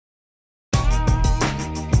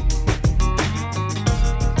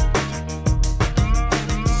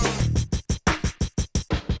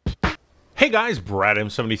Hey guys, Brad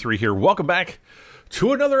M73 here. Welcome back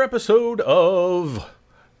to another episode of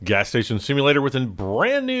Gas Station Simulator with a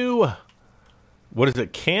brand new, what is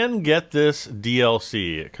it? Can get this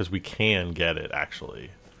DLC, because we can get it actually.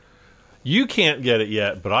 You can't get it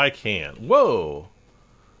yet, but I can. Whoa!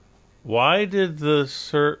 Why did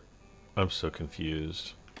the I'm so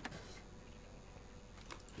confused.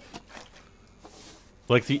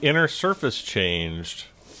 Like the inner surface changed.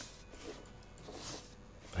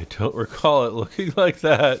 I don't recall it looking like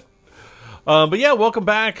that. But yeah, welcome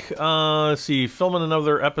back. Let's see, filming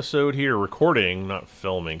another episode here. Recording, not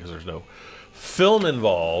filming, because there's no film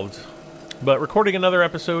involved. But recording another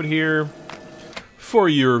episode here for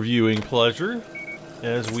your viewing pleasure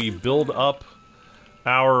as we build up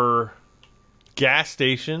our gas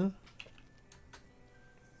station.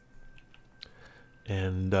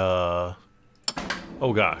 And, oh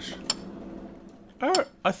gosh.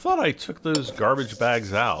 I thought I took those garbage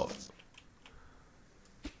bags out.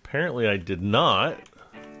 Apparently I did not.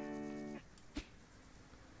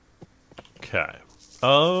 Okay.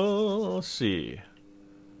 Oh, let's see.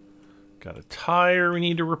 Got a tire we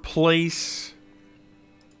need to replace.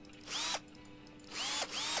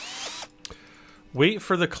 Wait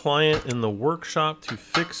for the client in the workshop to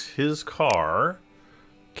fix his car.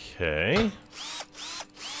 Okay.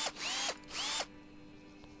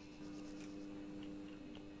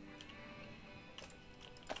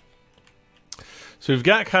 So we've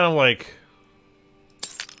got kind of like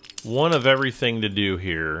one of everything to do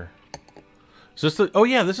here. Is this the, oh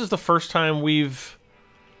yeah, this is the first time we've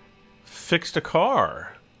fixed a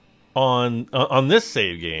car on this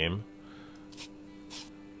save game.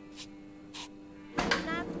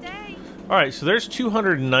 All right, so there's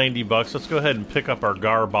 290 bucks. Let's go ahead and pick up our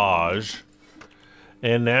garbage.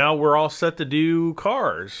 And now we're all set to do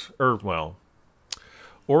cars. Or, well,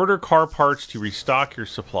 order car parts to restock your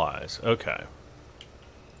supplies. Okay.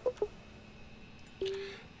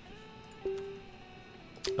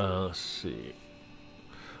 Let's see.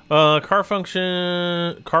 Car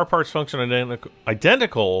parts function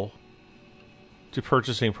identical to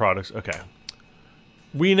purchasing products. Okay.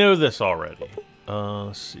 We know this already.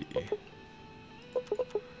 Let's see.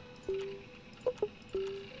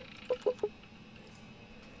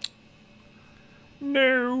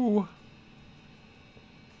 No.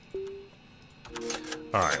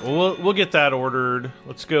 All right. Well, we'll get that ordered.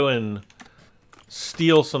 Let's go and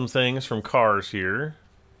steal some things from cars here.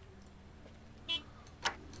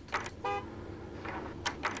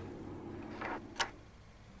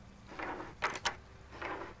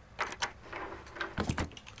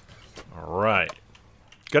 All right.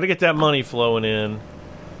 Got to get that money flowing in.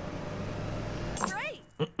 Great.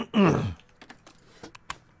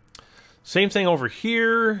 Same thing over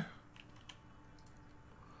here.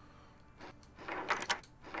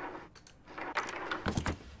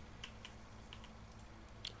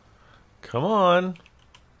 Come on.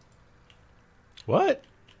 What?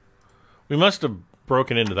 We must have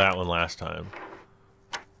broken into that one last time.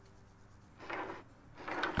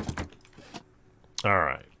 All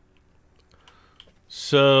right.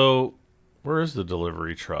 So, where is the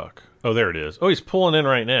delivery truck? Oh, there it is. Oh, he's pulling in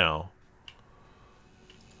right now.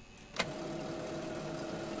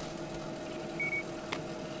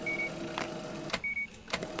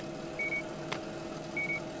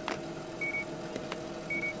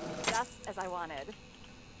 Just as I wanted.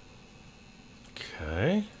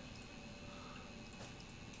 Okay.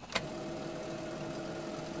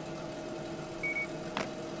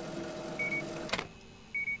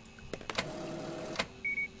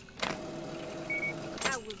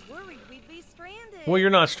 Well,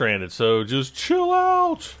 you're not stranded, so just chill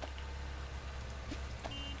out.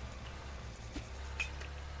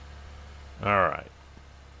 All right.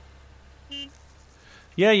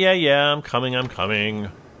 Yeah. I'm coming.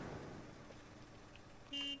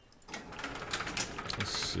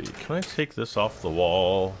 Let's see. Can I take this off the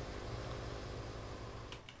wall?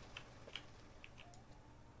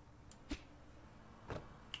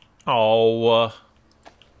 Oh.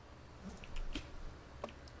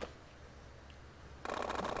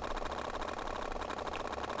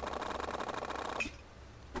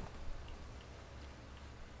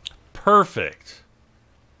 Perfect.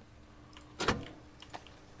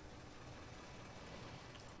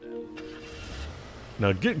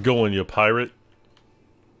 Now get going, you pirate.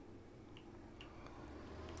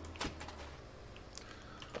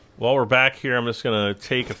 While we're back here, I'm just going to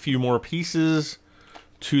take a few more pieces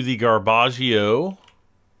to the Garbaggio.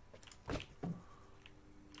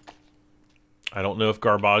 I don't know if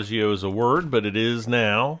Garbaggio is a word, but it is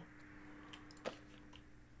now.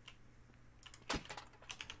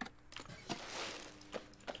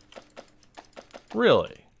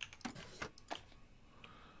 Really?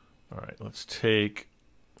 All right, let's take...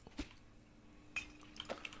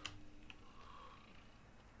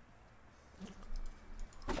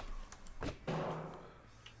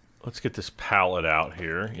 Let's get this pallet out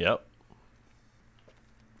here. Yep.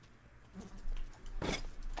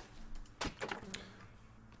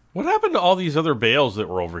 What happened to all these other bales that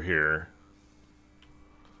were over here?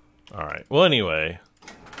 All right. Well, anyway.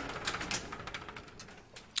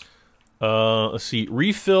 Let's see.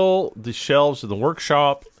 Refill the shelves in the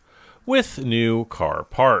workshop with new car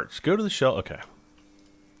parts. Go to the shelf. Okay.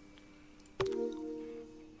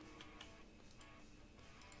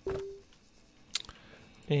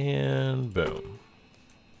 And boom.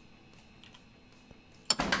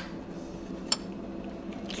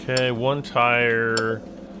 Okay, 1 tire,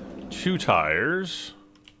 2 tires.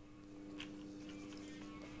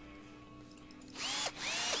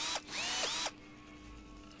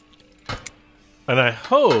 And I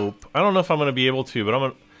hope, I don't know if I'm going to be able to,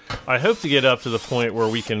 but I hope to get up to the point where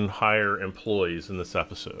we can hire employees in this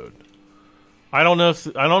episode. I don't know if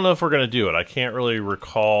we're going to do it. I can't really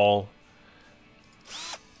recall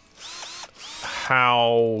how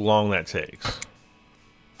long that takes.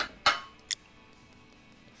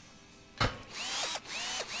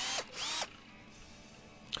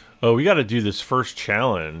 Oh, we got to do this first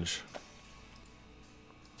challenge.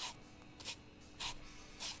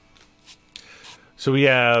 So we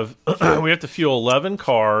have we have to fuel 11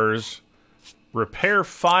 cars, repair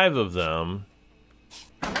 5 of them.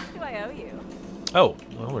 How much do I owe you? Oh,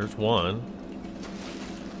 well, there's one.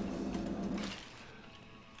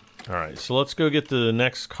 All right, so let's go get the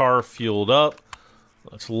next car fueled up.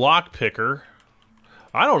 Let's lockpicker.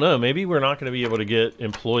 I don't know, maybe we're not going to be able to get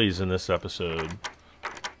employees in this episode.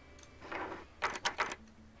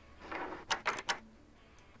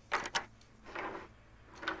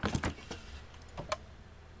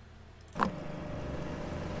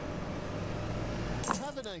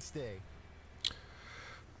 Have a nice day.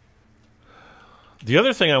 The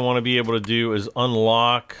other thing I want to be able to do is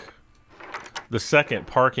unlock the second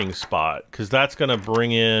parking spot, because that's going to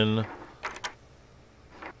bring in...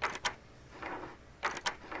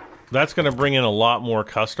 That's going to bring in a lot more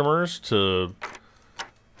customers to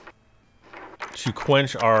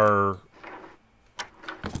quench our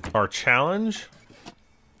challenge.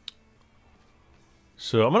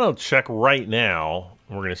 So I'm going to check right now.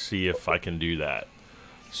 We're going to see if I can do that.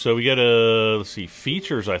 So we got to, let's see,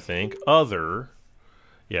 features, I think. Other.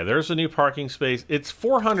 Yeah, there's a new parking space. It's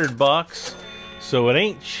 400 bucks, so it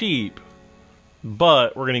ain't cheap,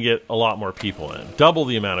 but we're going to get a lot more people in. Double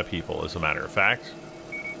the amount of people, as a matter of fact.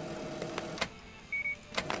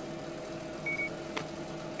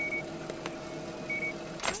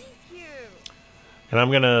 Thank you. And I'm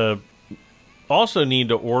going to also need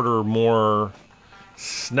to order more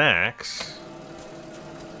snacks.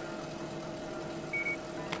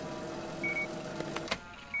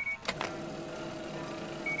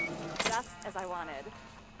 Just as I wanted.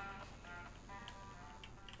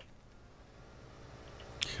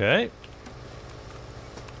 Okay.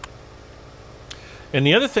 And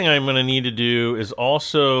the other thing I'm going to need to do is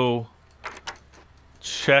also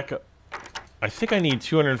check. I think I need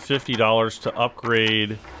 $250 to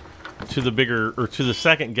upgrade to the bigger, or to the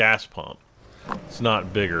second gas pump. It's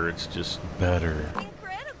not bigger, it's just better.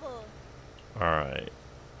 Incredible. All right.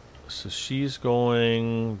 So she's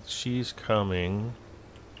going, she's coming.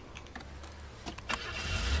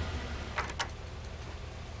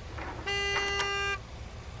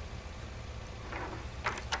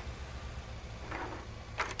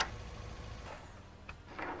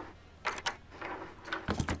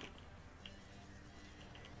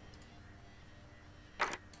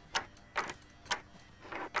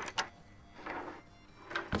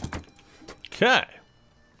 Okay.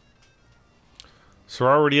 So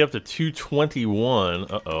we're already up to 221.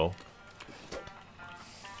 Uh-oh.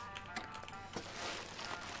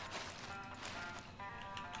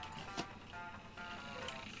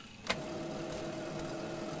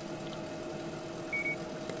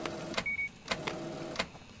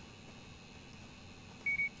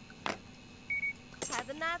 Have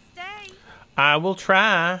a nice day. I will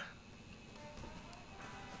try.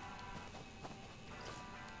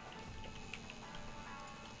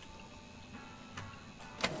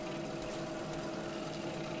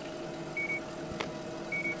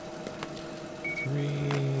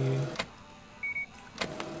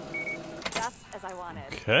 Just as I wanted.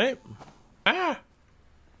 Okay. Ah!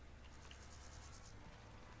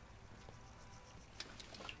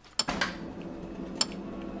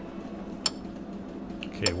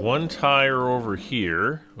 Okay, 1 tire over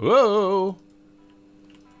here. Whoa!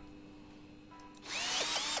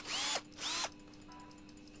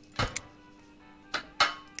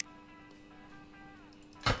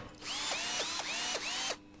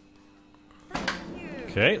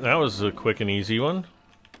 Okay, that was a quick and easy one.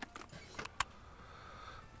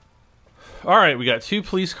 Alright, we got 2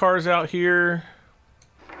 police cars out here.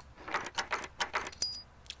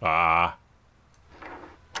 Ah.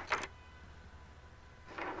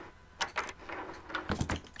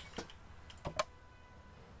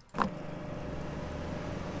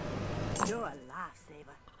 You're a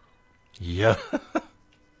lifesaver. Yeah.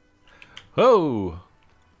 Oh.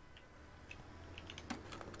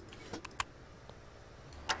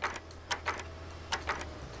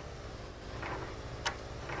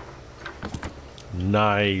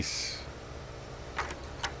 Nice.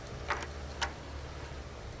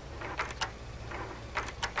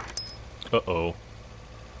 Uh-oh.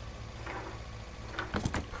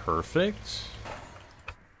 Perfect.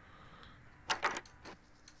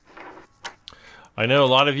 I know a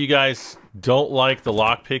lot of you guys don't like the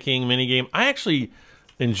lockpicking minigame. I actually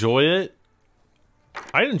enjoy it.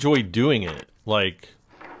 I enjoy doing it. Like...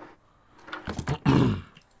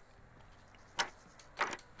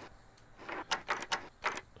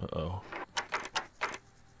 Uh-oh.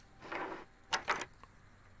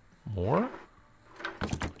 More?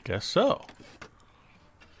 Guess so.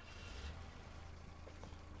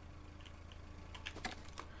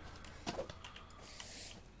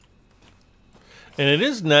 And it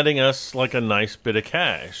is netting us like a nice bit of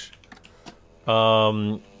cash.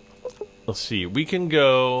 Let's see. We can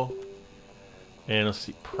go and let's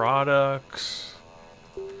see. Products.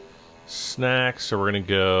 Snacks. So we're going to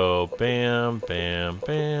go bam, bam,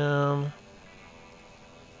 bam.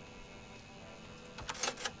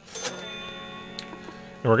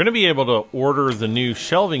 And we're going to be able to order the new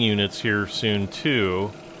shelving units here soon,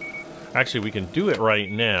 too. Actually, we can do it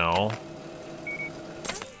right now.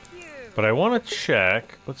 But I want to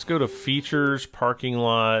check. Let's go to features, parking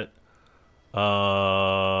lot.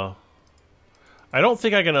 I don't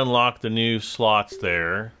think I can unlock the new slots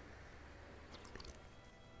there.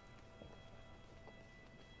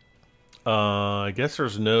 I guess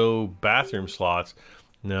there's no bathroom slots.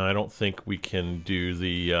 No, I don't think we can do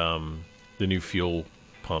the new fuel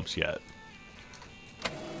pumps yet.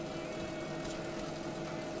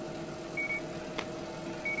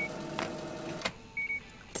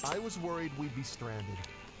 I was worried we'd be stranded.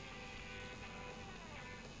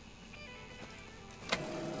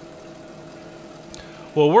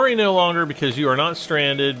 Well, worry no longer because you are not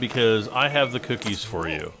stranded because I have the cookies for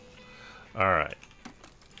you. All right.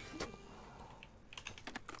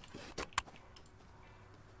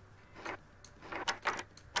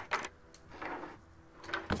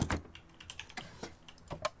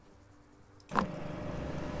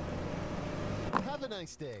 Have a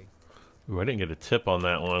nice day. Ooh, I didn't get a tip on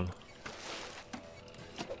that one.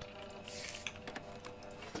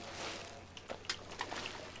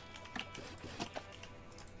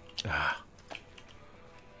 Ah.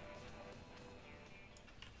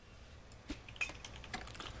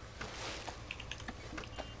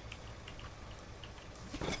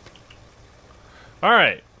 All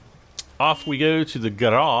right. Off we go to the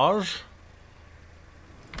garage.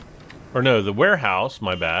 Or no, the warehouse,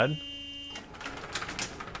 my bad.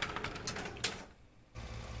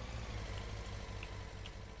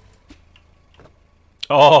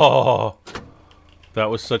 Oh, that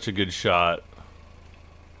was such a good shot.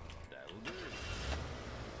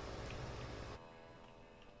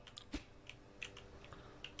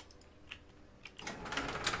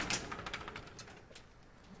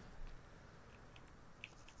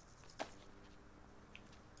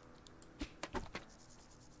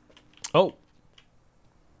 Oh,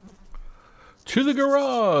 to the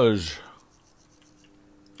garage.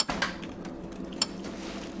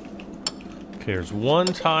 Okay, there's one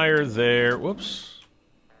tire there. Whoops.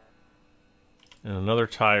 And another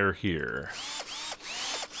tire here.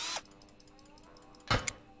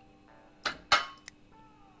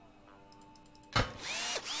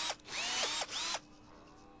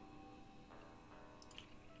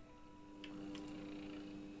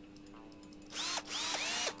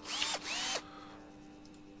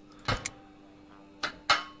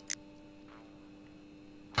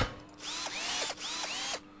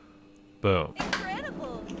 Boom.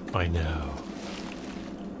 Incredible. I know.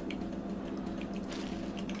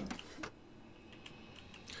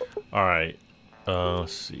 All right.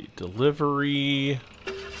 Let's see. Delivery.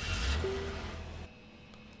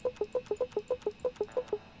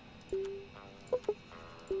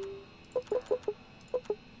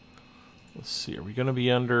 Let's see. Are we going to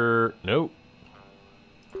be under? Nope.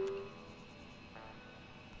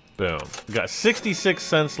 Boom. We got 66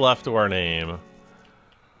 cents left to our name.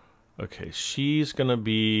 Okay, she's gonna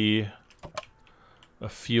be a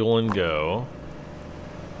fuel and go.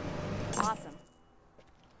 Awesome.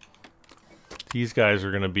 These guys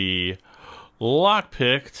are going to be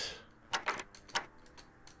lockpicked.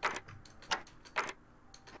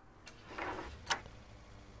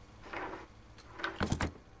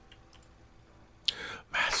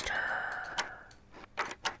 Master.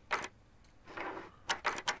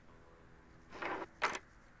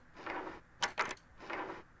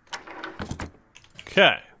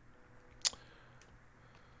 Okay.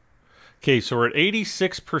 Okay, so we're at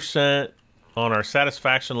 86% on our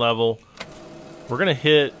satisfaction level. We're going to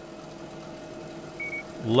hit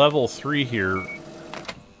level 3 here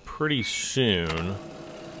pretty soon.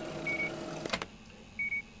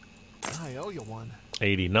 I owe you one.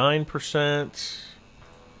 89%.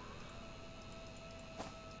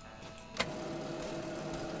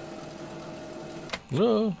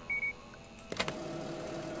 No.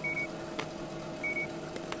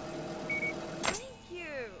 Thank you.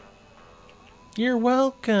 You're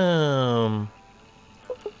welcome.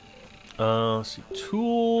 Let's see,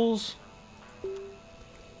 tools.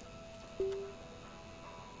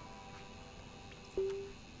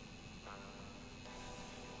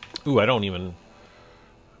 Ooh, I'm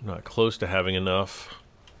not close to having enough.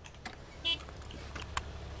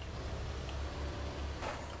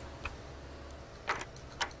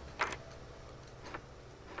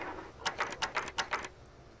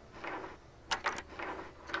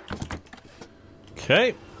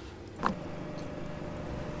 Okay.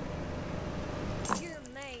 You're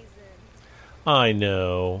amazing. I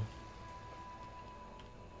know.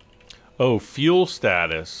 Oh, fuel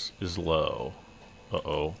status is low.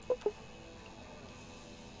 Uh-oh.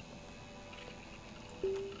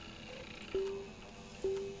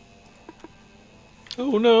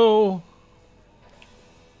 Oh no.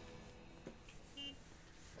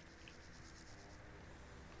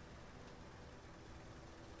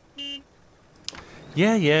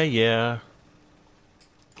 Yeah.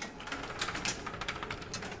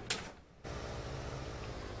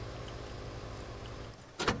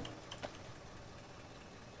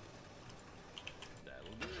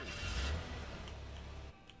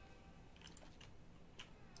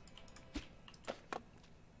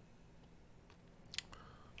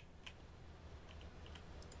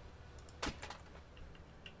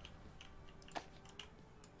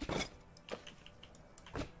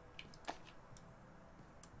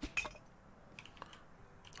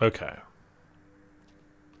 Okay.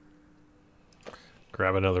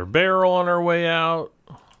 Grab another barrel on our way out.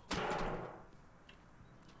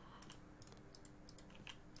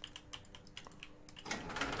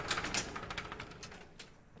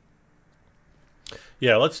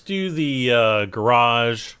 Yeah, let's do the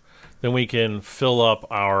garage. Then we can fill up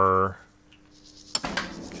our...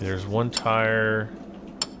 Okay, there's one tire.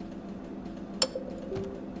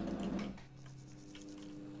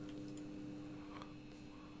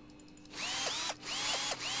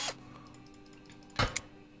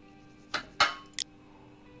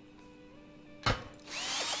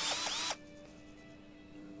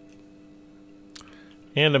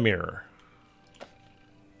 And a mirror.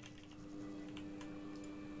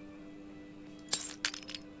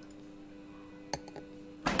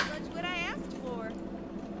 Pretty much what I asked for.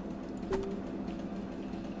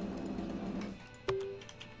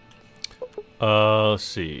 Let's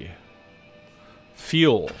see.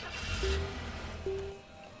 Fuel.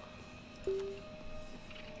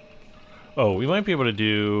 Oh, we might be able to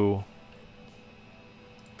do...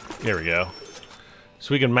 There we go.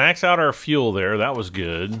 So we can max out our fuel there. That was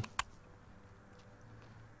good.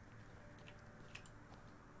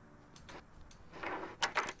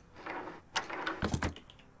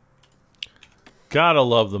 Gotta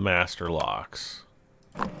love the master locks.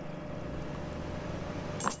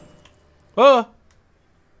 Oh!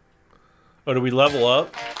 Oh, do we level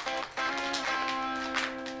up?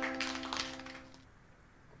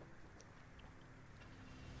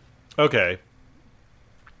 Okay.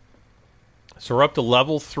 So we're up to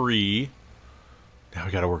level 3. Now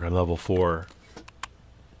we gotta work on level 4.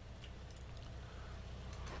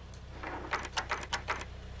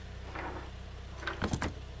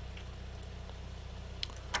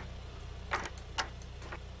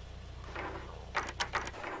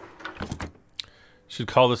 Should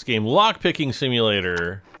call this game Lockpicking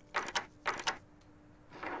Simulator.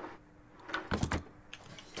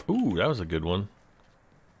 Ooh, that was a good one.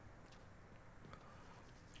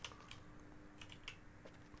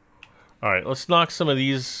 Alright, let's knock some of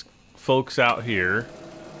these folks out here.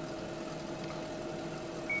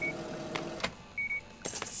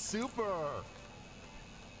 Super.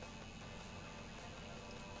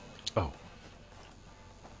 Oh.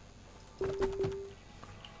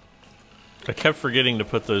 I kept forgetting to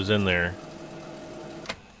put those in there.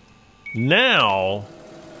 Now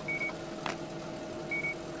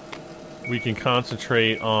we can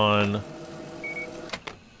concentrate on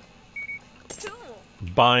Cool.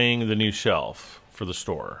 buying the new shelf for the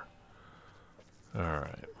store. All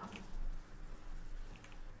right.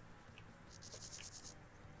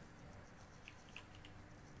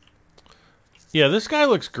 Yeah, this guy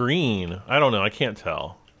looks green. I don't know. I can't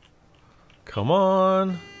tell. Come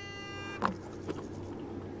on.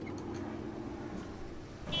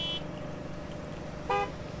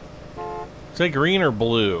 Say green or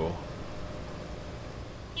blue.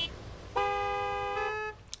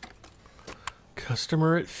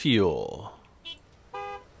 Customer at fuel.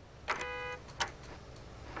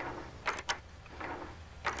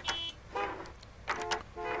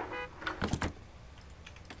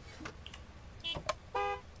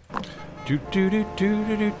 Do do do do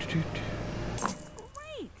do do do do.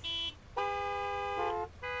 Great.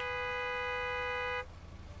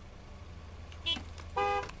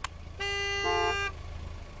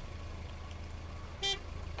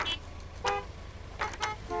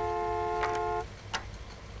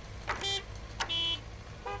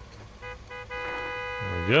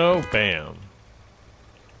 There we go. Bam.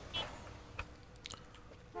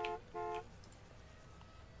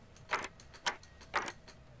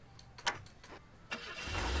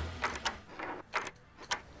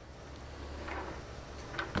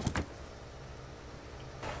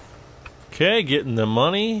 Okay, getting the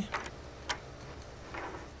money.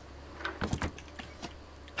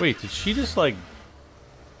 Wait, did she just like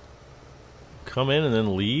come in and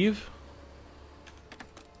then leave?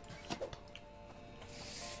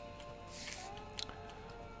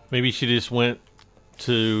 Maybe she just went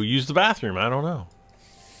to use the bathroom. I don't know.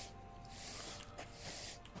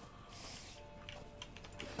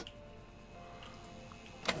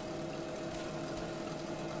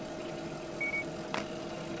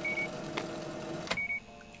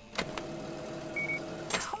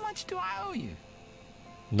 How much do I owe you?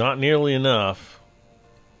 Not nearly enough.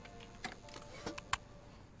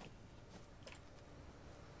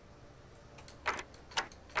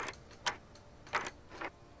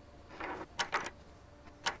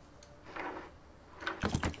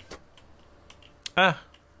 Ah.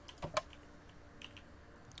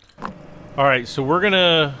 All right, so we're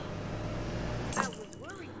gonna I was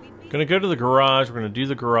worried we'd be gonna go to the garage. We're gonna do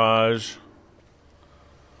the garage.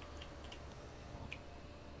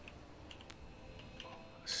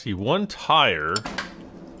 See, one tire.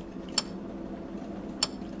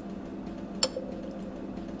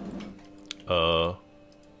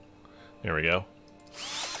 There we go.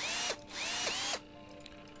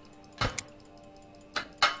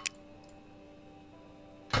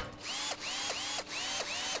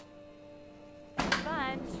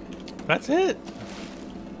 sponge. That's it.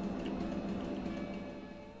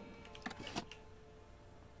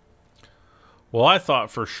 Well, I thought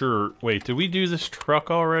for sure... Wait, did we do this truck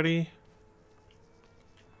already?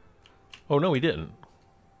 Oh, no, we didn't.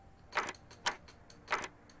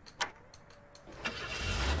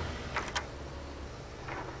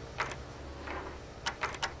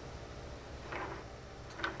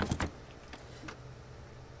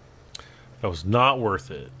 That was not worth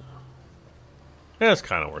it. Yeah, it's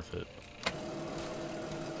kind of worth it.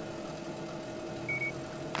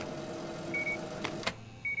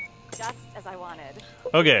 Just as I wanted.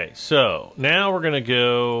 Okay, so now we're gonna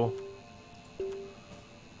go. We're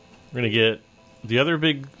gonna get the other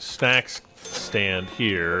big snacks stand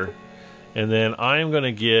here, and then I'm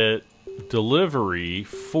gonna get delivery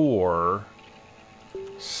for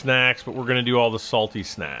snacks, but we're gonna do all the salty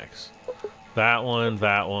snacks. That one,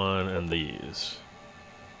 and these.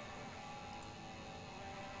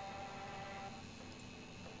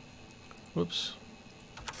 Whoops.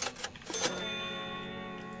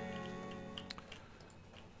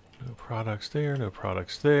 No products there, no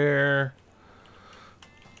products there.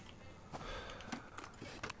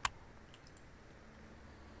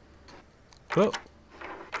 Oh.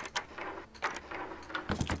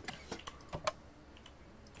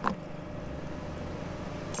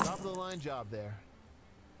 Top of the line job there.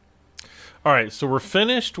 All right, so we're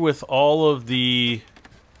finished with all of the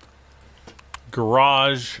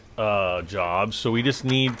garage jobs, so we just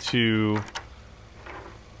need to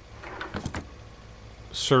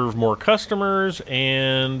serve more customers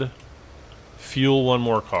and fuel one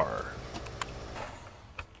more car.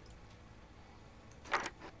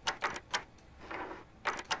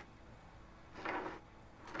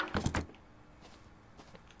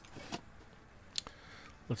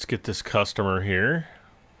 Let's get this customer here.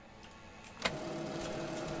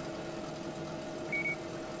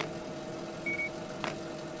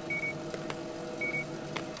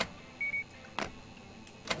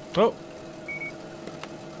 Oh.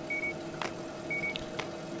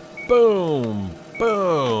 Boom.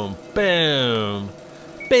 Boom. Boom.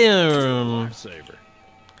 Boom. Lifesaver.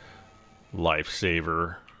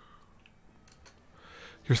 Lifesaver.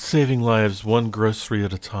 You're saving lives one grocery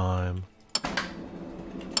at a time.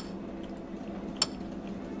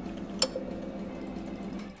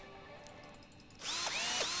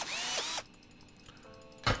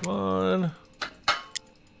 Come on.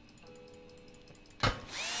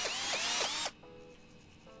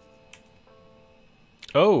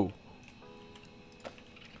 Oh.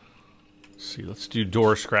 Let's see, let's do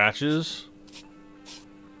door scratches.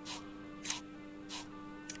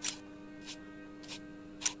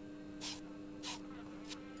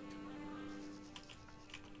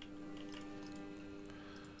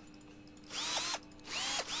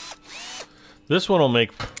 This one will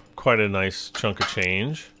make quite a nice chunk of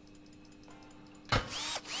change.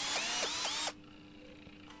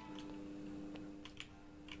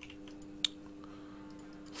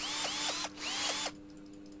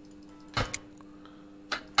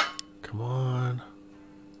 Come on.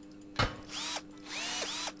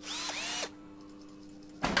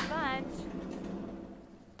 Bunch.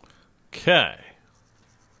 Okay.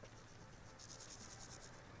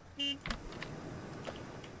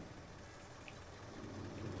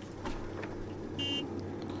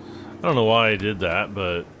 I don't know why I did that,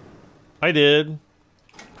 but I did.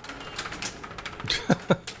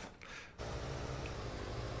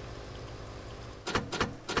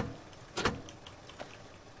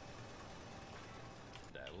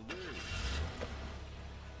 That'll do.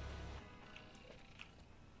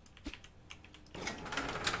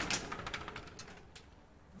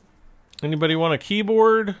 Anybody want a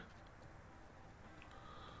keyboard?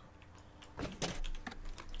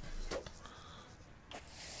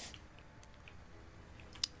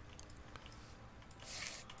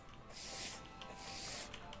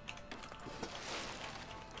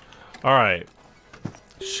 All right.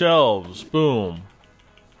 Shelves, boom.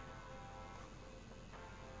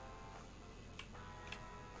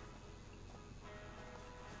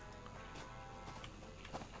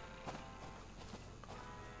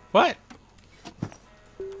 What?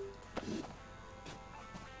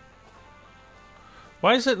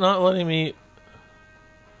 Why is it not letting me?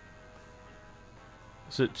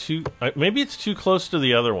 Is it too? Maybe it's too close to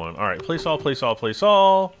the other one. All right, place all, place all, place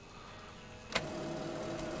all.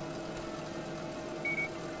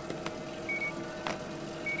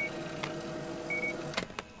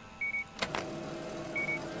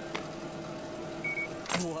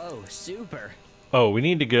 Whoa, super. Oh, we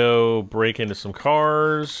need to go break into some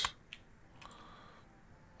cars.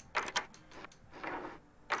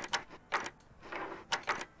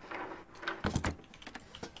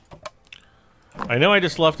 I know I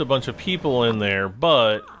just left a bunch of people in there,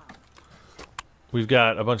 but we've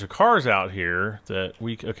got a bunch of cars out here that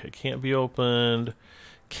we... Okay, can't be opened.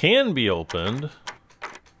 Can be opened.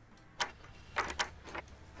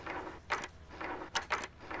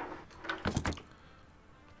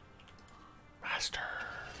 Master.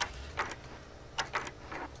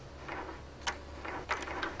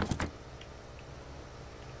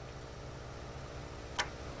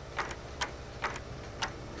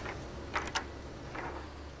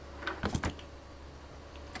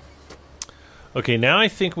 Okay, now I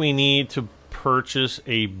think we need to purchase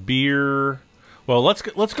a beer. Well, let's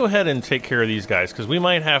go ahead and take care of these guys because we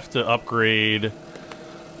might have to upgrade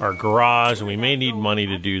our garage, and we may need money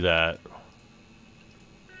to do that.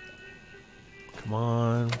 Come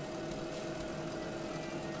on.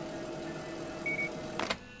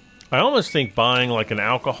 I almost think buying like an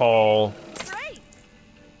alcohol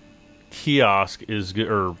kiosk is good,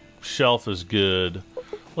 or shelf is good.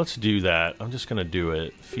 Let's do that. I'm just gonna do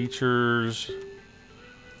it. Features.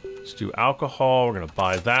 Let's do alcohol. We're gonna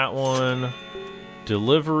buy that one.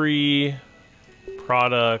 Delivery,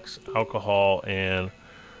 products, alcohol, and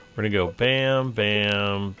we're gonna go bam,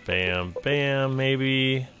 bam, bam, bam,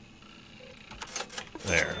 maybe.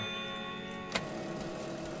 There.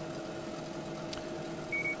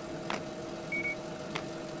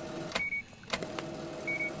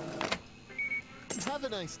 Have a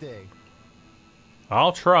nice day.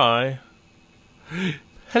 I'll try.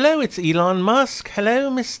 Hello, it's Elon Musk. Hello,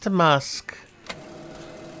 Mr. Musk.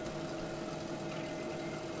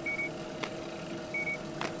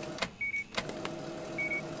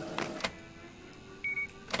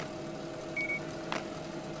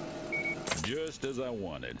 Just as I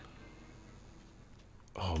wanted.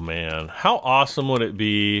 Oh man, how awesome would it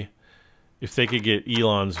be if they could get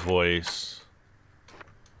Elon's voice?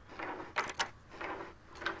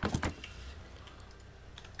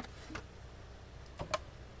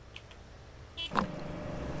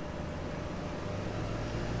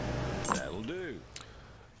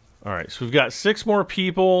 All right, so we've got 6 more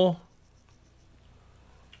people.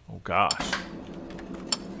 Oh gosh.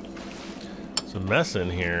 It's a mess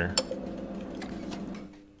in here.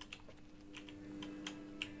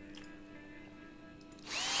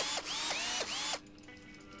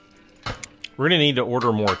 We're gonna need to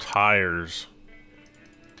order more tires.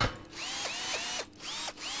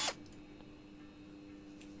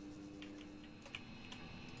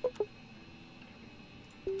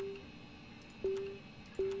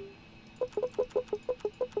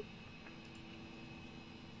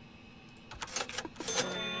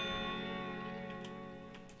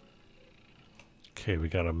 Okay, we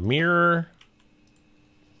got a mirror.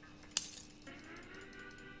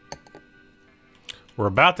 We're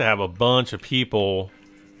about to have a bunch of people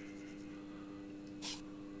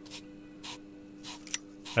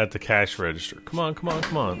at the cash register. Come on, come on,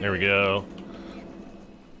 come on. There we go.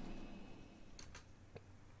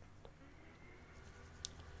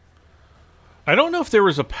 I don't know if there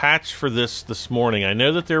was a patch for this morning. I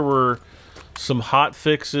know that there were some hot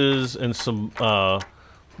fixes and some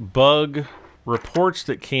bug reports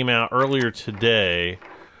that came out earlier today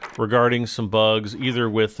regarding some bugs, either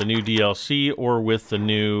with the new DLC or with the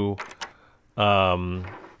new patch.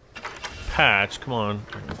 Come on,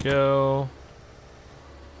 there we go.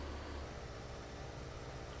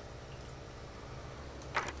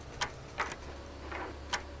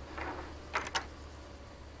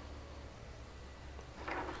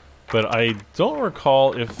 But I don't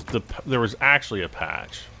recall if there was actually a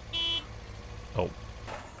patch. Oh.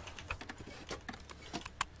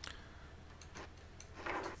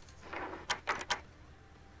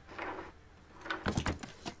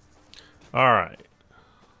 All right.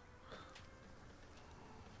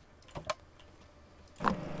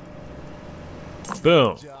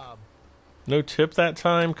 Boom. No tip that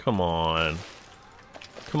time? Come on.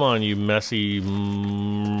 Come on, you messy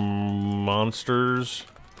monsters.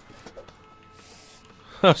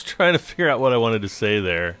 I was trying to figure out what I wanted to say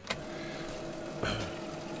there.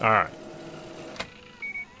 All right.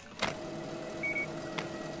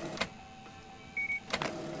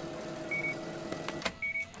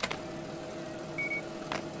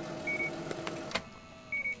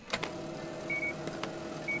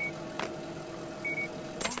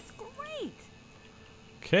 That's great.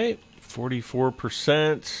 Okay,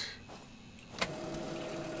 44%.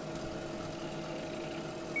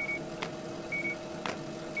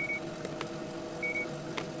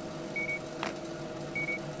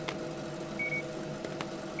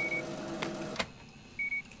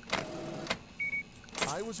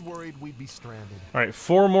 I was worried we'd be stranded. All right,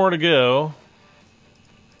 4 more to go.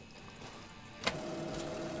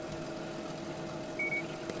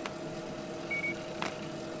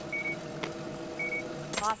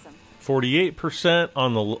 Awesome. 48%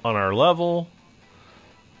 on our level.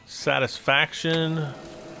 Satisfaction.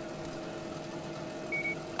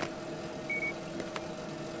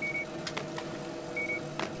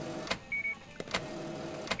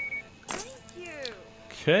 Thank you.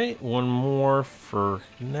 Okay, 1 more for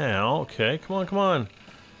now. Okay, come on, come on.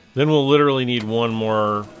 Then we'll literally need 1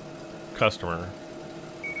 more customer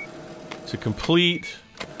to complete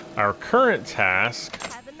our current task.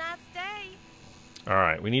 Have a nice day. All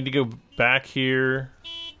right, we need to go back here.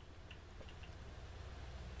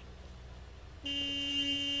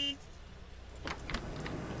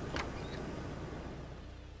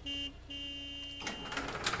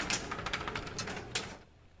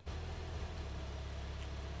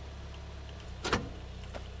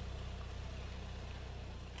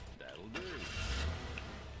 That'll do.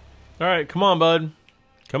 All right, come on, bud.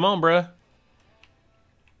 Come on, bruh.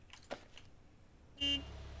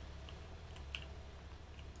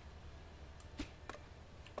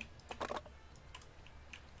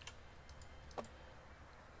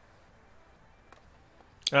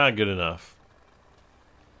 Ah, good enough.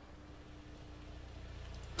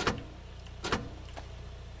 That'll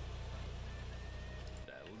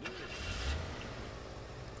do.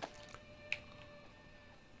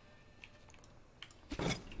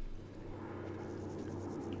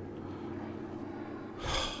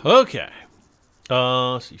 Okay.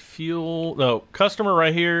 Let's see. Fuel. No, customer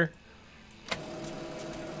right here.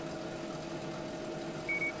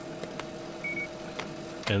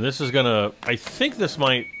 And this is gonna, I think this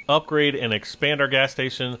might upgrade and expand our gas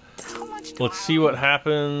station. How much do Let's I see what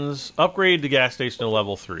happens. Upgrade the gas station to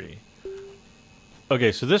level 3.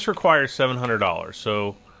 Okay, so this requires $700.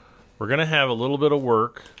 So we're gonna have a little bit of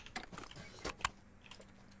work.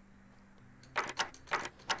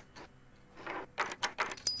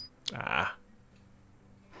 Ah.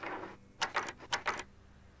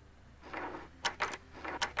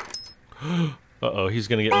 Uh-oh. Uh-oh, he's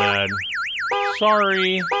gonna get mad.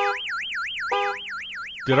 Sorry.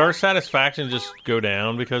 Did our satisfaction just go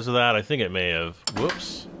down because of that? I think it may have.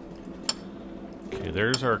 Whoops. Okay,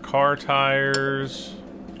 there's our car tires.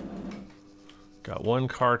 Got one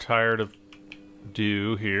car tire to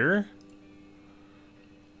do here.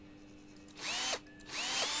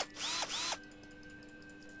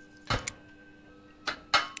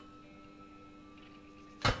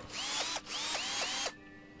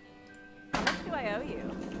 How much do I owe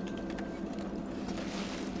you?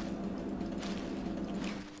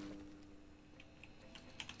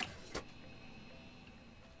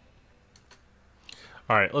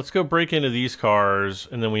 All right, let's go break into these cars,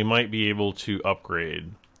 and then we might be able to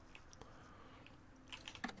upgrade.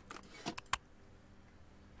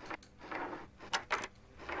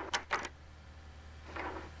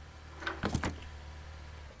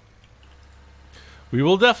 We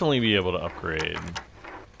will definitely be able to upgrade.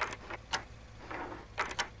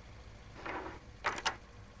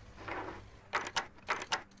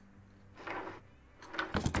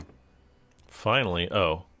 Finally,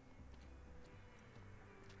 oh.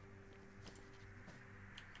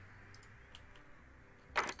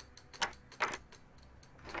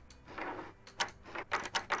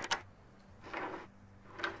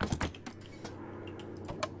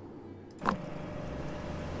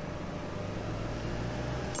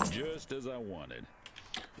 Just as I wanted.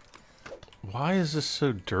 Why is this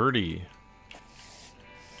so dirty?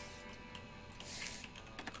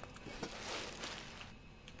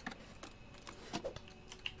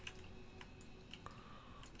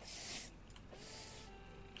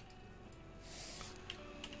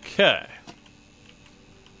 Okay.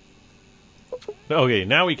 Okay,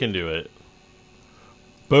 now we can do it.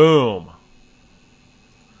 Boom.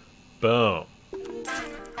 Boom.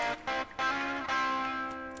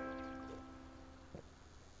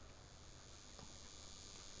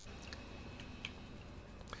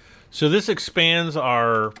 So this expands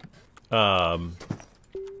our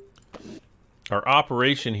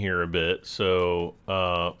operation here a bit. So,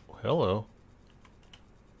 hello.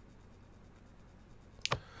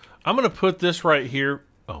 I'm going to put this right here.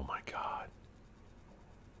 Oh my God.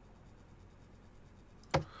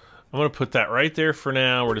 I'm going to put that right there for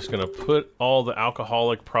now. We're just going to put all the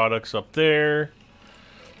alcoholic products up there.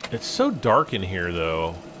 It's so dark in here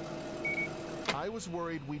though. I was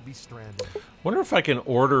worried we'd be stranded. Wonder if I can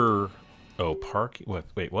order... Oh, parking... What?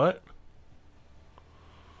 Wait, what?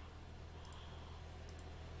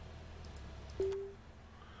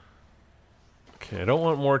 Okay, I don't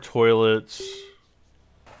want more toilets.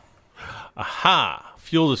 Aha!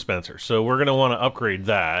 Fuel dispenser. So we're going to want to upgrade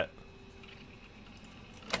that.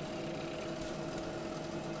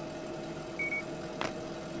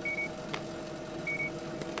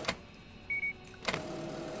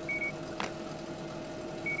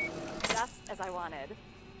 Just as I wanted.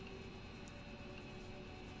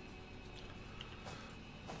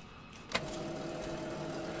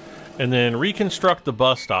 And then reconstruct the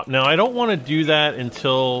bus stop. Now, I don't want to do that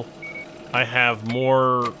until I have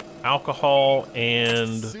more alcohol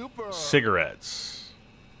and Super. cigarettes.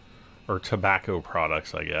 Or tobacco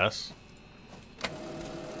products, I guess.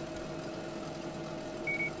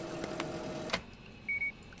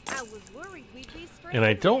 I was worried we'd be stranded. And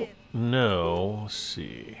I don't know. Let's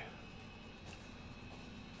see.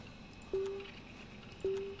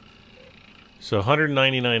 So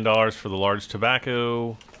 $199 for the large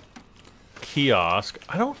tobacco kiosk.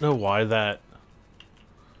 I don't know why that...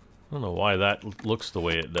 I don't know why that looks the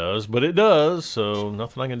way it does, but it does, so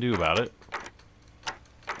nothing I can do about it.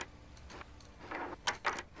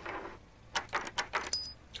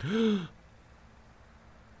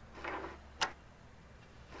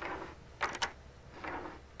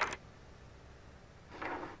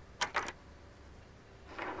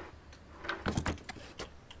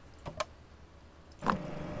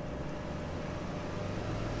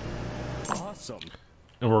 Awesome.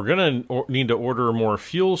 And we're gonna need to order more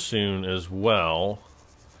fuel soon as well.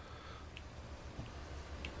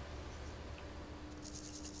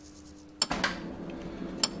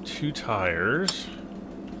 Two tires.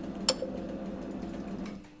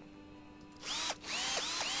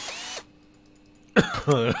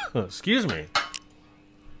 Excuse me.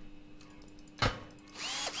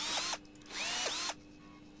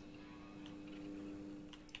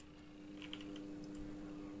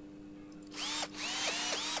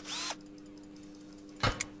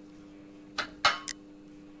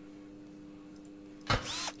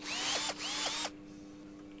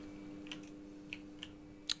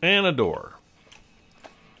 And a door.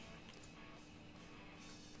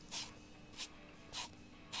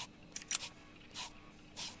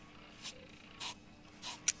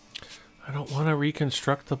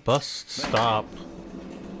 reconstruct the bus stop?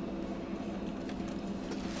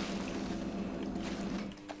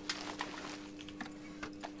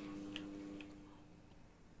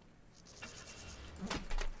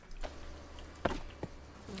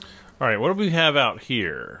 All right, what do we have out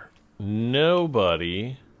here?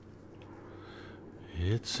 Nobody.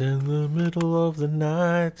 It's in the middle of the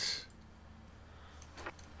night.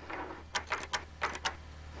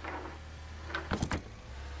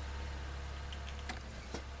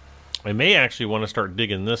 I may actually want to start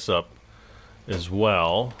digging this up as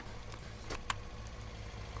well.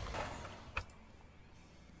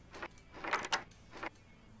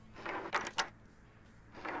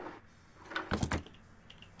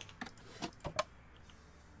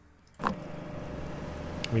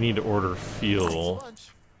 We need to order fuel. Lunch.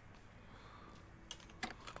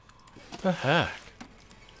 What the heck?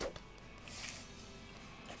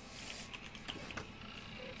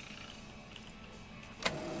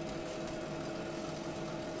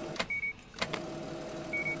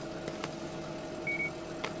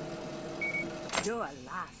 You're a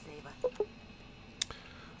lifesaver.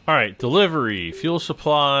 All right, delivery, fuel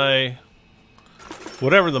supply,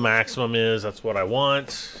 whatever the maximum is, that's what I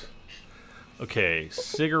want. Okay,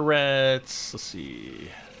 cigarettes, let's see.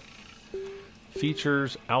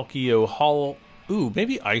 Features, Alkio Hollow. Ooh,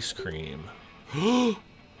 maybe ice cream.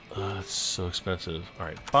 That's so expensive. All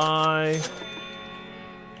right, buy.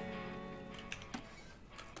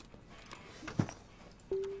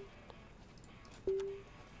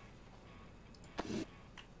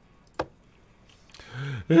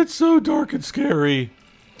 It's so dark and scary.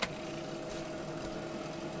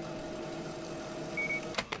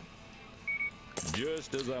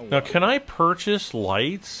 Just as I want. Now, can I purchase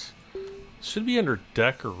lights? Should be under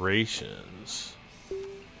decorations.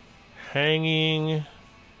 Hanging.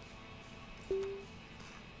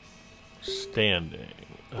 Standing.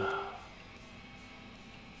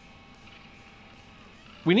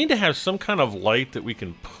 We need to have some kind of light that we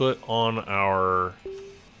can put on our...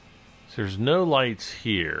 So there's no lights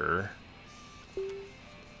here.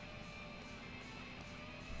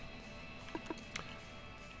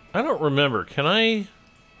 I don't remember. Can I...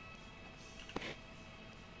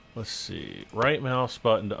 Let's see. Right mouse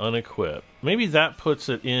button to unequip. Maybe that puts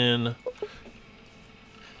it in...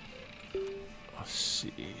 Let's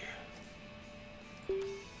see.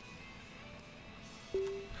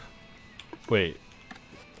 Wait.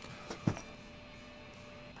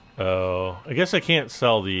 Oh, I guess I can't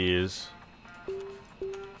sell these.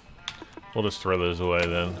 We'll just throw those away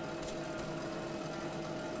then.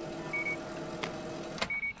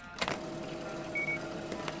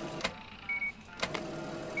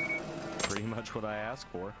 Pretty much what I asked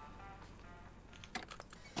for.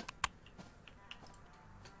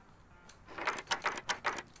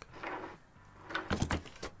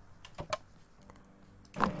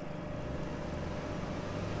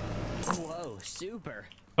 Whoa, super.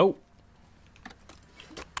 Oh.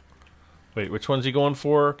 Wait, which one's he going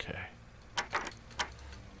for? Okay.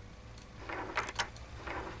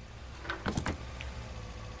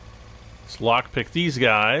 Let's lockpick these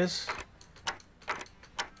guys.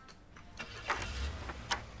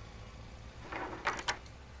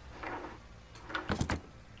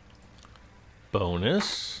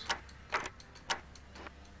 Bonus.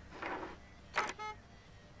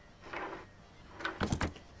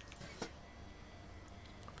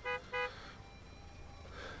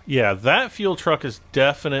 Yeah, that fuel truck is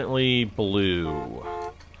definitely blue.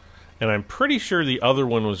 And I'm pretty sure the other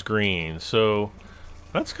one was green. So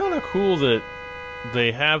that's kind of cool that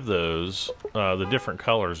they have those, the different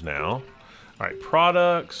colors now. All right,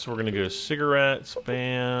 products. We're going to go cigarettes.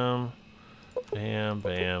 Bam. Bam,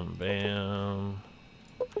 bam, bam.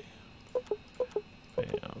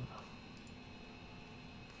 Bam.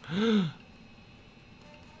 Bam.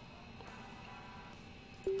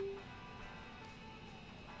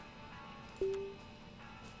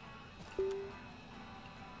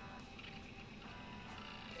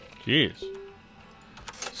 Jeez.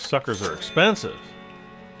 Suckers are expensive.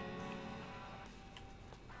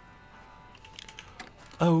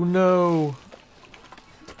 Oh no.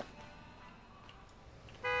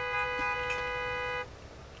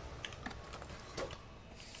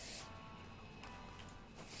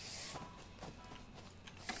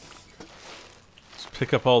 Let's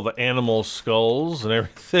pick up all the animal skulls and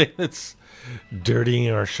everything that's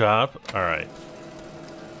dirtying our shop. All right.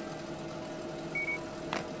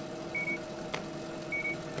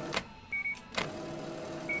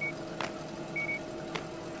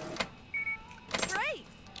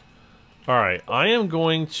 All right, I am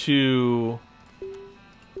going to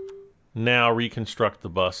now reconstruct the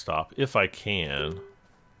bus stop, if I can.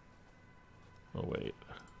 Oh, wait.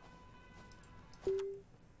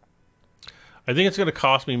 I think it's going to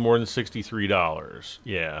cost me more than $63.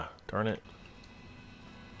 Yeah, darn it.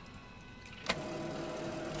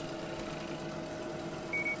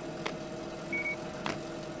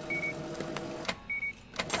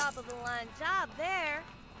 Top of the line job there.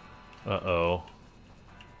 Uh-oh.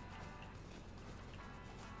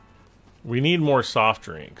 We need more soft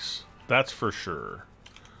drinks. That's for sure.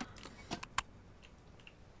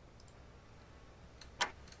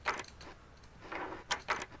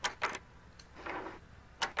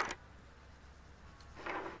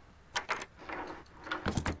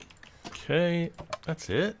 Okay, that's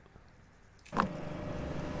it. How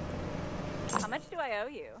much do I owe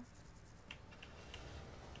you?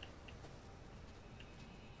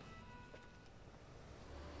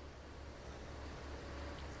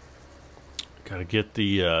 Gotta get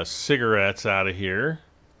the cigarettes out of here.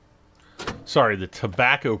 Sorry, the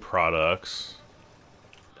tobacco products.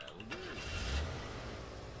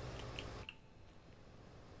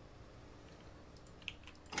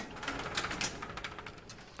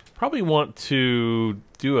 Probably want to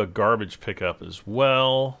do a garbage pickup as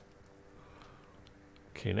well.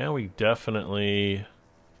 Okay, now we definitely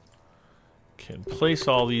can place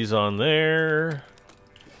all these on there.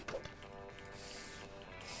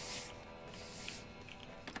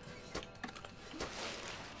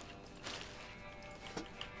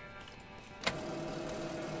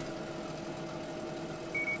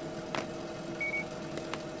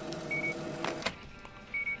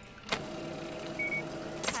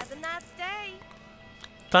 Have a nice day.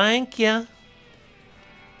 Thank you. Thank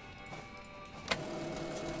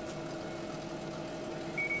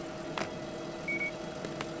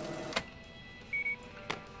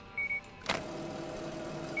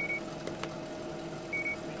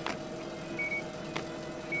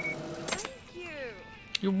you.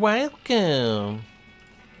 You're welcome.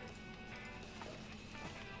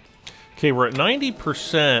 Okay, we're at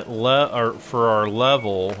 90% for our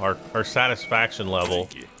level, our satisfaction level.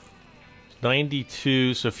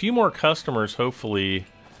 92, so a few more customers, hopefully,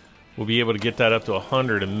 we'll be able to get that up to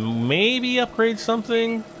 100 and maybe upgrade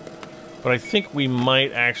something. But I think we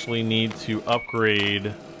might actually need to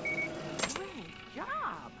upgrade Great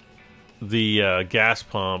job. the gas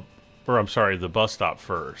pump, or I'm sorry, the bus stop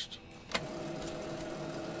first.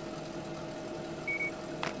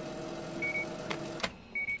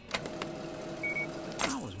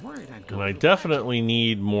 I was worried I'd go. And I definitely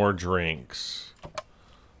need more drinks.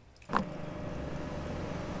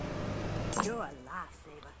 You're a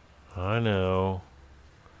lifesaver. I know.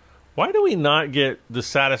 Why do we not get the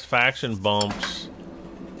satisfaction bumps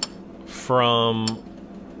from...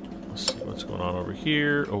 Let's see what's going on over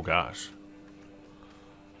here. Oh, gosh.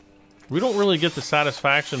 We don't really get the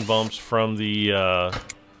satisfaction bumps from the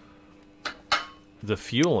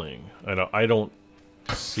fueling. I don't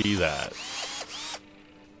see that.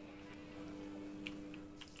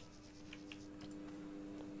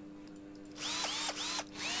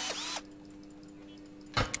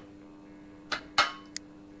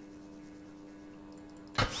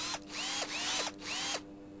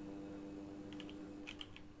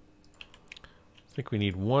 I think we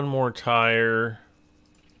need one more tire.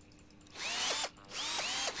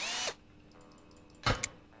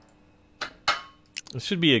 This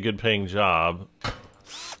should be a good paying job.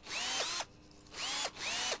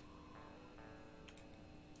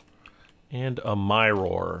 And a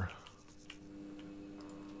Mirror.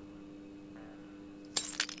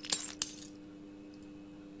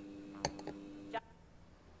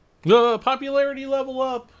 The popularity level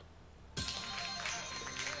up.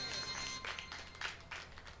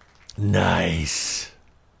 Nice.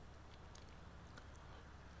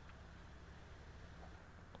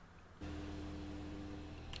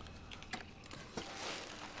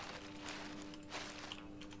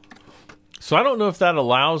 So I don't know if that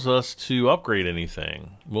allows us to upgrade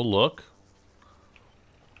anything. We'll look.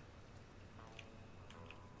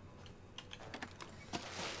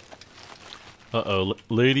 Uh-oh,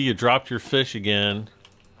 lady, you dropped your fish again.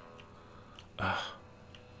 Great.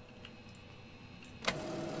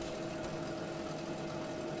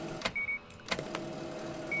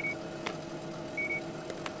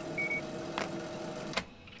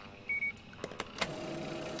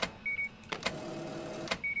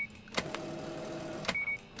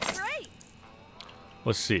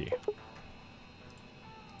 Let's see.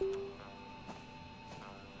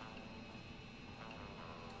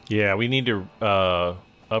 Yeah, we need to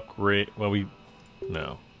upgrade. Well,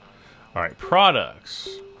 no. All right, products.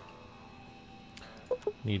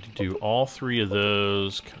 Need to do all 3 of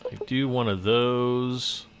those. Can I do one of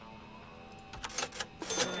those?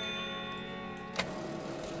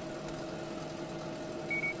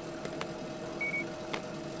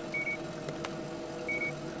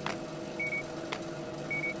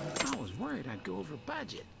 I was worried I'd go over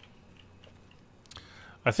budget.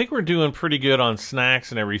 I think we're doing pretty good on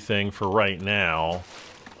snacks and everything for right now.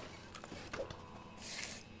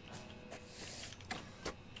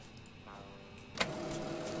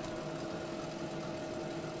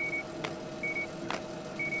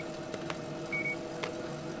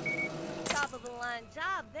 Top of the line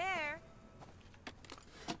job there.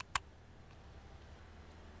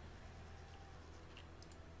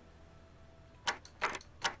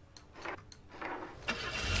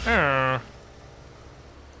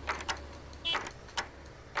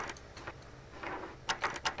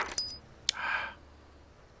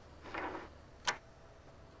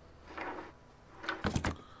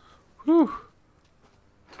 Whew.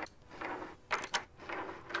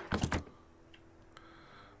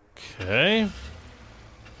 Okay.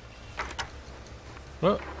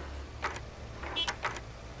 Oh.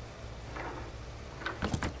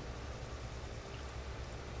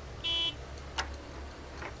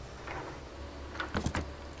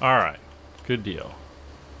 All right. Good deal.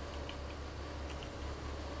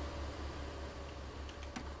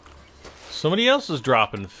 Somebody else is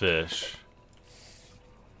dropping fish.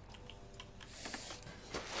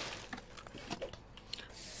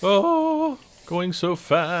 Oh, going so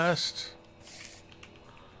fast.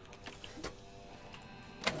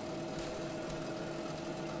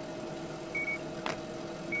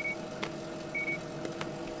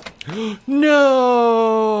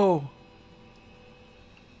 No!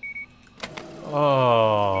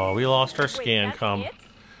 Oh, we lost our scan Wait, com. that's it?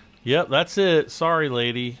 Yep, that's it. Sorry,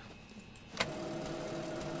 lady.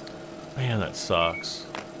 Man, that sucks.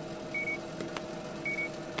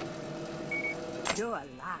 You're a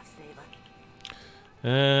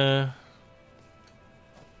lifesaver.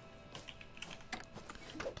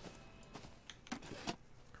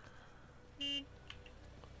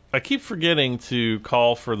 I keep forgetting to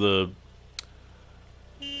call for the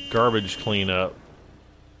garbage cleanup.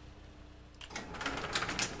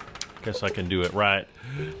 Guess I can do it right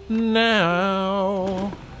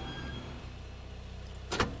now.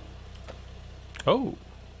 Oh.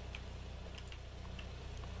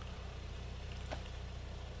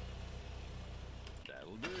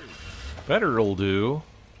 That'll do. Better'll do.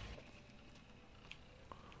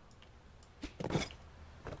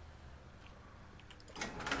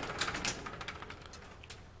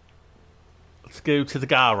 Let's go to the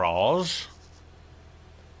garage.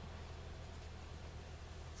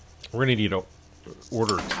 We're gonna need to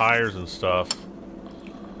order tires and stuff.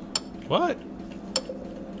 What?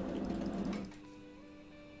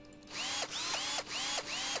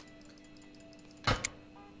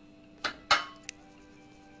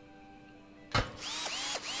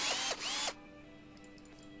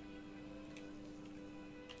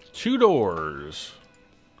 Two doors.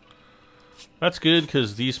 That's good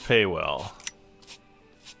because these pay well.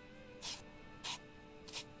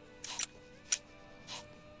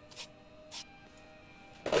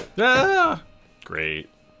 Ah! Great.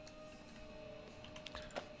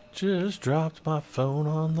 Just dropped my phone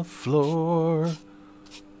on the floor.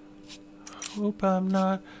 Hope I'm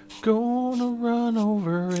not gonna run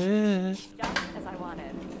over it. Just as I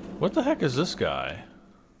wanted. What the heck is this guy?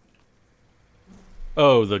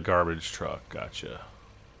 Oh, the garbage truck. Gotcha.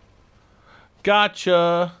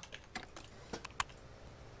 Gotcha!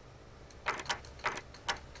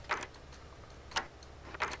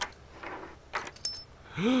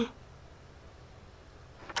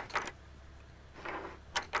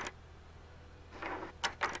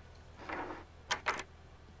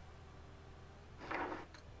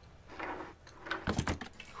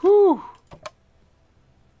 Whew!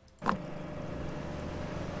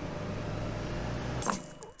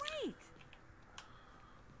 Great.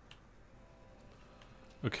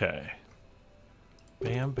 Okay.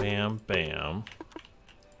 Bam, bam, bam.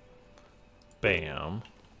 Bam.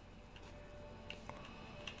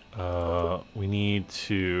 We need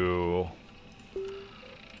to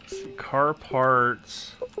see car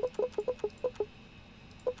parts.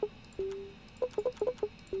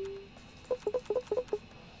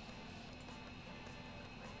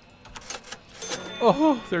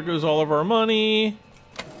 Oh, there goes all of our money.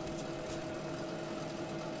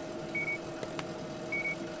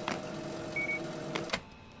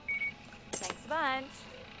 Thanks a bunch.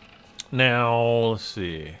 Now, let's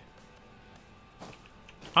see.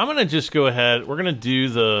 I'm going to just go ahead. We're going to do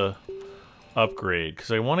the upgrade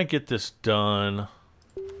because I want to get this done.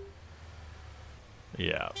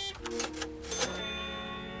 Yeah.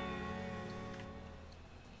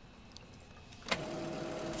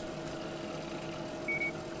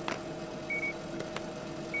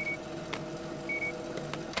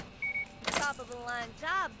 Top of the line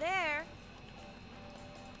job there.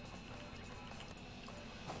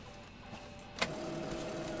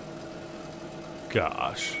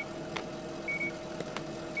 Gosh.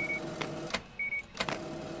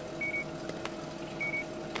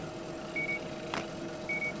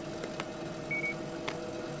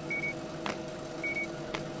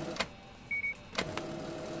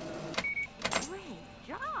 Great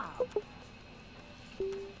job.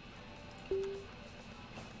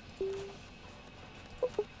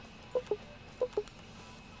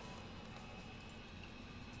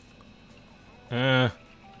 Eh.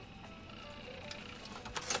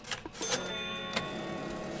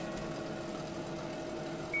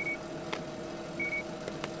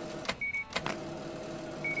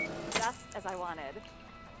 Just as I wanted.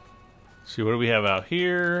 See, what do we have out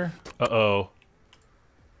here? Uh-oh.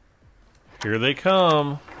 Here they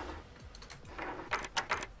come.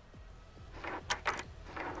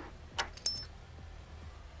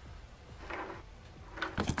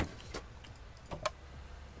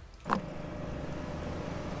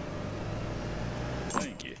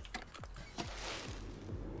 Thank you.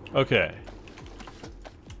 Okay.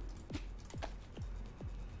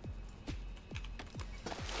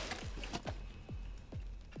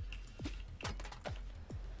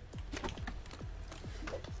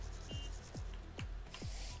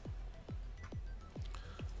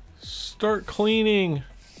 Start cleaning.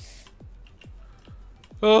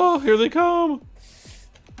 Oh, here they come.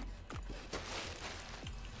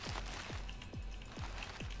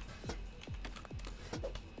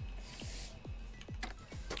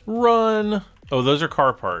 Run. Oh, those are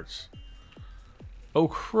car parts. Oh,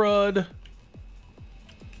 crud.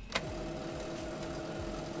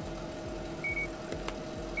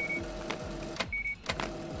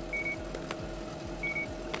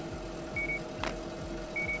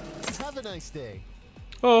 Have a nice day.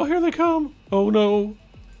 Oh, here they come. Oh, no.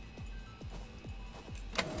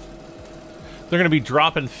 They're going to be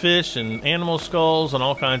dropping fish and animal skulls and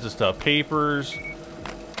all kinds of stuff. Papers.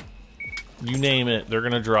 You name it, they're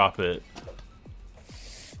going to drop it.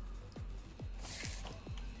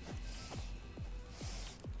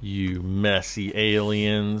 You messy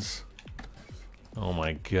aliens. Oh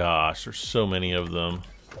my gosh, there's so many of them.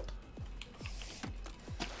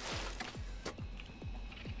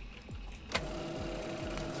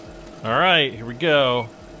 All right, here we go.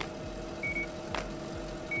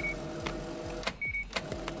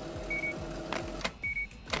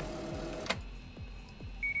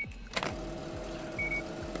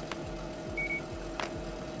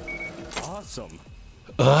 Awesome.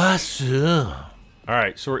 Awesome. All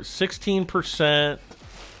right, so we're at 16%.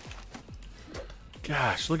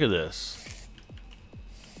 Gosh, look at this.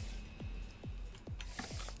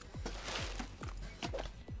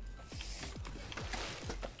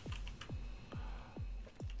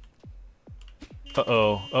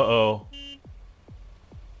 Uh-oh, uh-oh.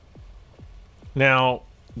 Now,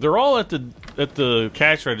 they're all at the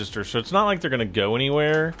cash register, so it's not like they're going to go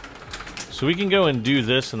anywhere. So we can go and do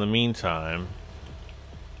this in the meantime.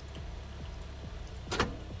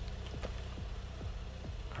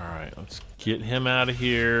 Alright, let's get him out of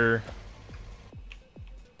here.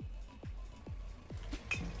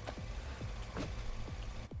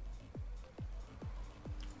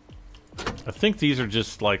 I think these are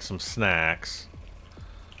just like some snacks.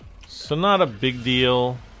 So not a big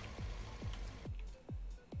deal.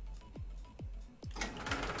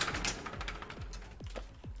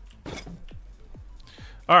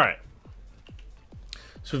 All right.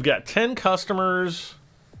 So we've got 10 customers.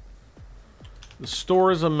 The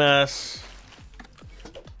store is a mess.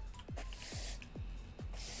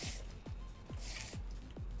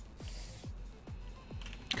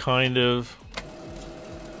 Kind of.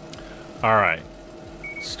 All right.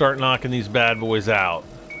 Start knocking these bad boys out.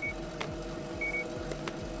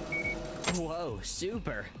 Whoa,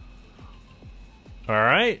 super. All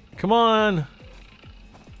right. Come on.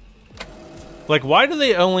 Like, why do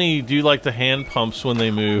they only do, like, the hand pumps when they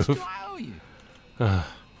move? Not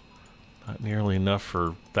nearly enough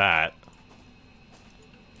for that.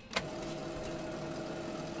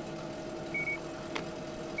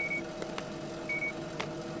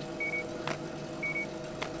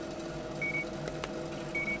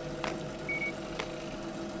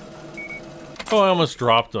 Oh, I almost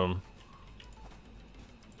dropped them.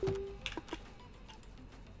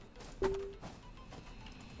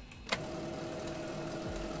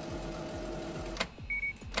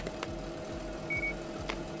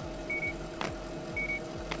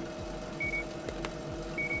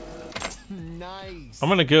 Nice. I'm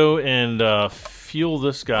gonna go and fuel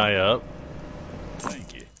this guy up.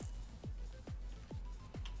 Thank you.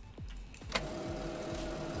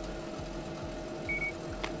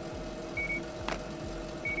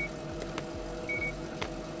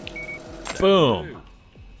 Boom.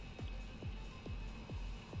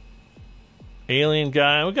 Alien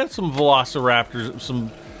guy. We got some velociraptors,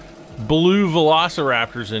 some blue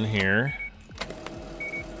velociraptors in here.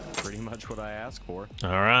 Pretty much what I asked for. All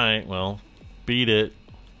right, well, beat it.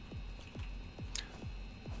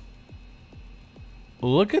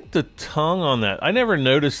 Look at the tongue on that. I never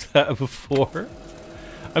noticed that before.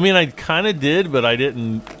 I mean, I kind of did, but I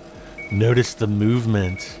didn't notice the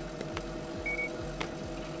movement.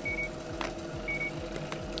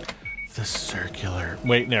 The circular.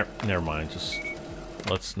 Wait, never mind. Just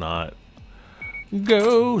let's not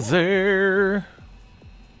go there.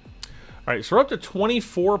 All right, so we're up to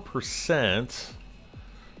 24%.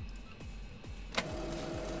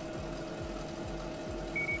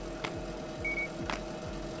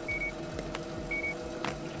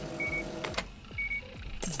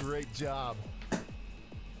 Great job.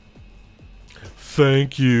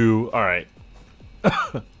 Thank you. All right.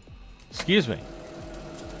 Excuse me.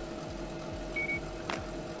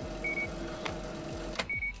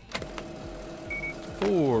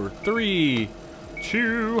 Four, three,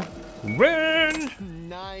 two, one.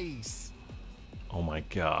 Nice. Oh my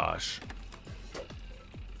gosh.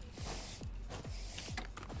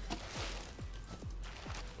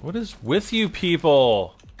 What is with you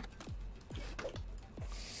people?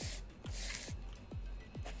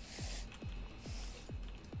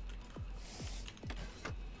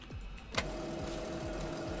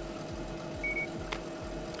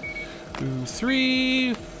 Two,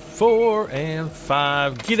 three, 4, and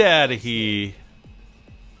 5. Get out of here.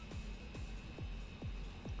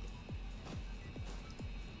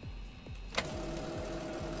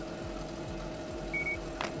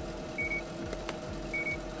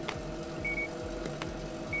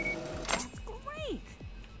 That's great.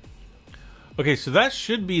 Okay, so that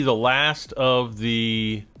should be the last of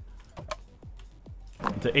the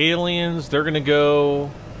aliens. They're gonna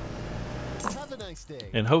go Have a nice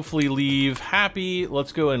day. and hopefully leave happy.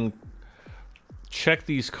 Let's go and check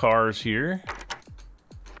these cars here.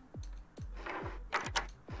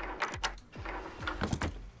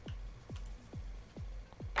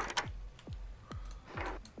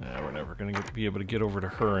 We're never gonna be able to get over to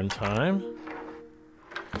her in time.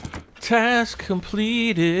 Task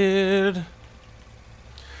completed.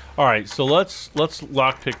 All right, so let's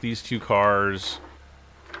lockpick these two cars,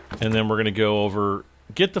 and then we're gonna go over,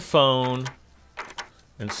 get the phone,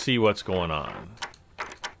 and see what's going on.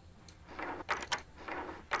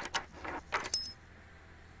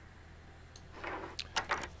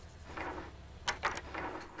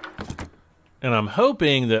 And I'm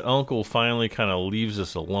hoping that Uncle finally kind of leaves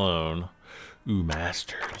us alone. Ooh,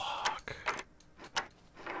 master lock.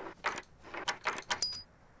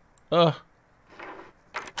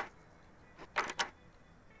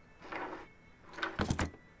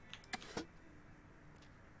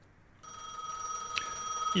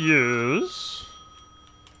 Yes.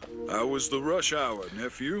 How was the rush hour,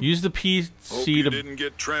 nephew? Use the Hope PC you to... didn't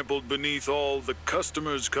get trampled beneath all the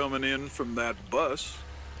customers coming in from that bus.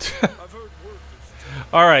 I've heard word.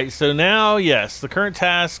 All right, so now, yes, the current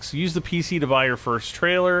tasks. Use the PC to buy your first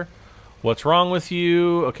trailer. What's wrong with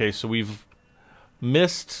you? Okay, so we've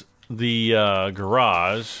missed the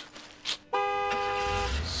garage.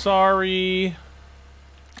 Sorry.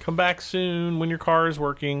 Come back soon when your car is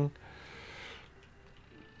working.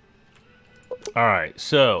 All right,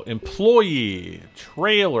 so employee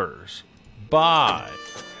trailers buy.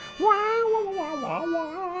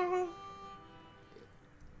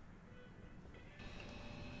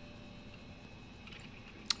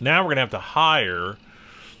 Now we're gonna have to hire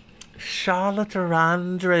Charlotte or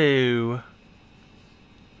Andrew.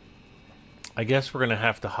 I guess we're gonna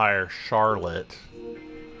have to hire Charlotte.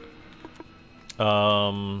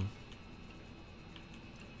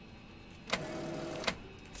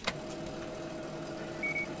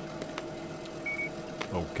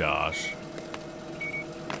 Oh gosh.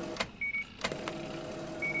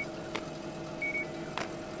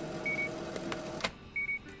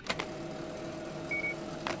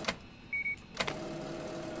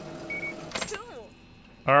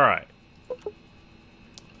 All right.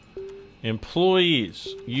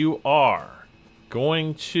 Employees, you are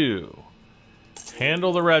going to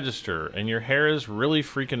handle the register, and your hair is really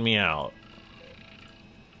freaking me out.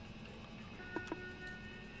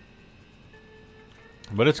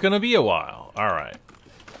 But it's going to be a while. All right.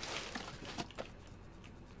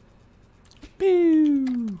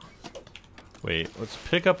 Boo. Wait, let's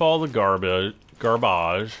pick up all the garbage.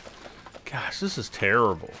 Gosh, this is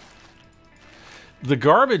terrible. The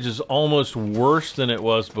garbage is almost worse than it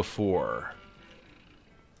was before.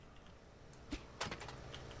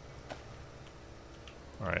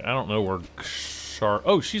 Alright, I don't know where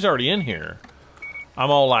oh, she's already in here. I'm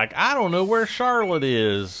all like, I don't know where Charlotte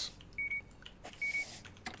is.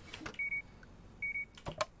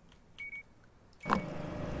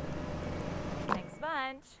 Thanks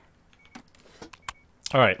bunch.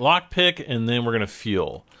 Alright, lockpick, and then we're going to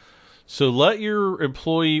fuel. So let your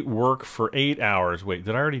employee work for 8 hours. Wait,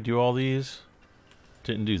 did I already do all these?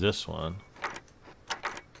 Didn't do this one.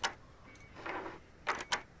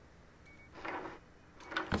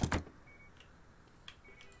 I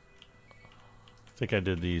think I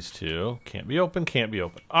did these two. Can't be open, can't be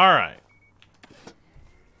open. Alright.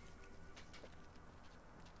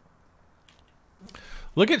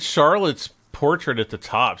 Look at Charlotte's portrait at the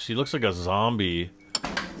top. She looks like a zombie.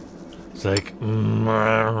 It's like,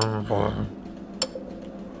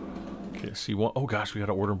 okay, see one. Oh gosh, we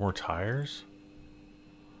gotta order more tires.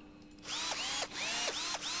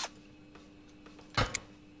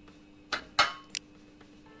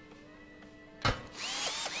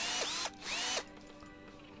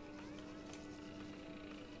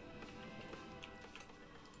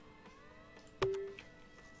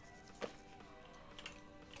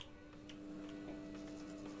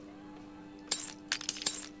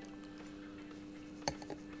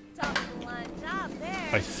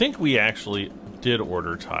 I think we actually did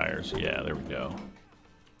order tires. Yeah, there we go.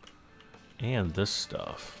 And this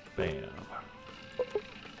stuff. Bam.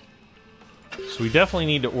 So we definitely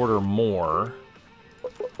need to order more.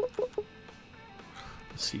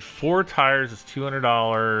 Let's see. 4 tires is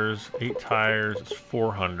 $200. 8 tires is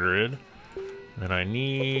 $400. Then I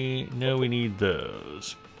need... No, we need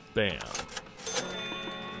those. Bam.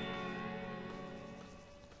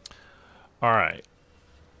 Alright.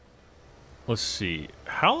 Let's see.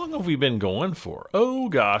 How long have we been going for? Oh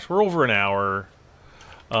gosh, we're over an hour.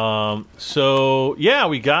 So yeah,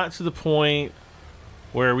 we got to the point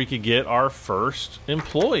where we could get our first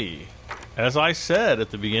employee. As I said at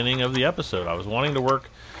the beginning of the episode, I was wanting to work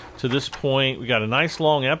to this point. We got a nice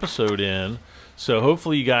long episode in, so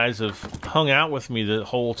hopefully you guys have hung out with me the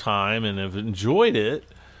whole time and have enjoyed it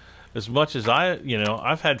as much as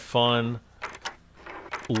I've had fun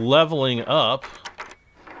leveling up.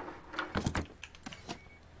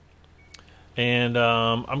 And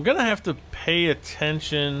I'm going to have to pay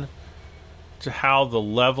attention to how the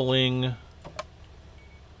leveling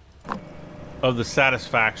of the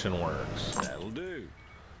satisfaction works. That'll do.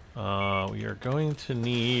 We are going to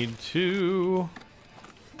need to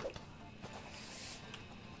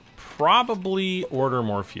probably order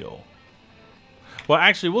more fuel. Well,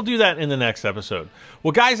 actually, we'll do that in the next episode.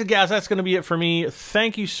 Well, guys and gals, that's going to be it for me.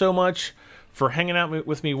 Thank you so much for hanging out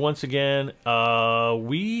with me once again.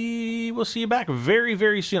 We will see you back very,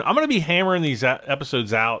 very soon. I'm going to be hammering these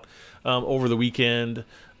episodes out over the weekend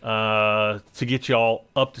to get y'all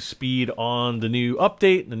up to speed on the new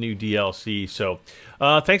update, the new DLC. So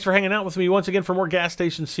thanks for hanging out with me once again for more Gas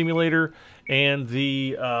Station Simulator and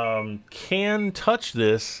the Can Touch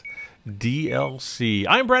This DLC.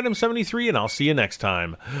 I'm BradM73, and I'll see you next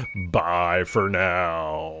time. Bye for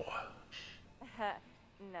now.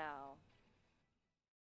 No.